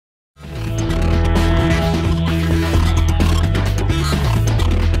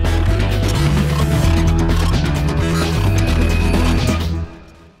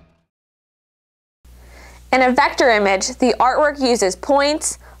In a vector image, the artwork uses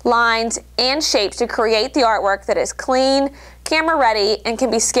points, lines, and shapes to create the artwork that is clean, camera ready, and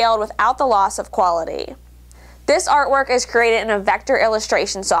can be scaled without the loss of quality. This artwork is created in a vector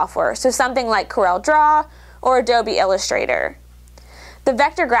illustration software, so something like CorelDRAW or Adobe Illustrator. The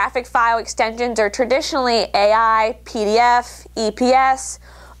vector graphic file extensions are traditionally AI, PDF, EPS,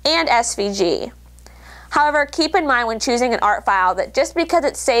 and SVG. However, keep in mind when choosing an art file that just because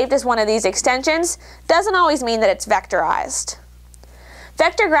it's saved as one of these extensions doesn't always mean that it's vectorized.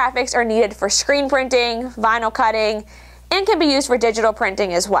 Vector graphics are needed for screen printing, vinyl cutting, and can be used for digital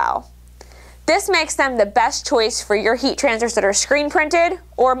printing as well. This makes them the best choice for your heat transfers that are screen printed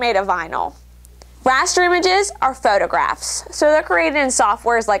or made of vinyl. Raster images are photographs, so they're created in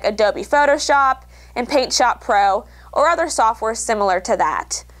softwares like Adobe Photoshop and PaintShop Pro or other software similar to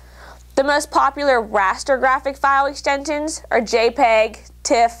that. The most popular raster graphic file extensions are JPEG,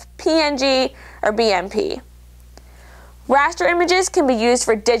 TIFF, PNG, or BMP. Raster images can be used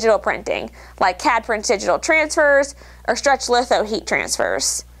for digital printing, like CAD print digital transfers or stretch litho heat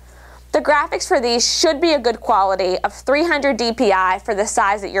transfers. The graphics for these should be a good quality of 300 dpi for the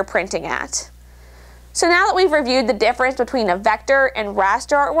size that you're printing at. So now that we've reviewed the difference between a vector and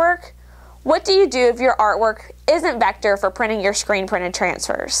raster artwork, what do you do if your artwork isn't vector for printing your screen printed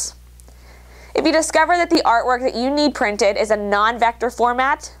transfers? If you discover that the artwork that you need printed is a non-vector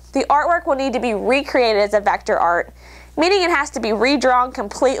format, the artwork will need to be recreated as a vector art, meaning it has to be redrawn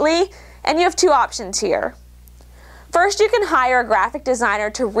completely, and you have two options here. First, you can hire a graphic designer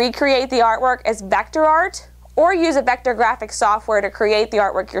to recreate the artwork as vector art, or use a vector graphic software to create the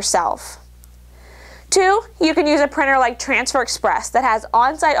artwork yourself. Two, you can use a printer like Transfer Express that has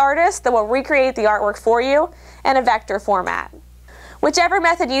on-site artists that will recreate the artwork for you in a vector format. Whichever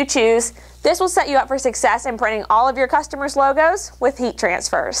method you choose, this will set you up for success in printing all of your customers' logos with heat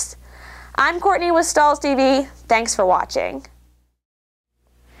transfers. I'm Courtney with Stahls TV. Thanks for watching.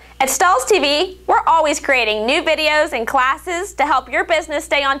 At Stahls TV, we're always creating new videos and classes to help your business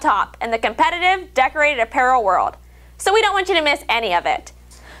stay on top in the competitive, decorated apparel world. So we don't want you to miss any of it.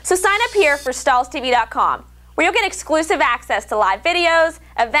 So sign up here for stahlstv.com, where you'll get exclusive access to live videos,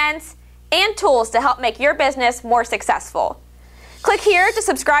 events, and tools to help make your business more successful. Click here to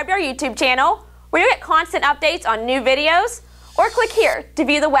subscribe to our YouTube channel, where you'll get constant updates on new videos, or click here to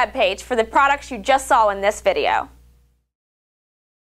view the webpage for the products you just saw in this video.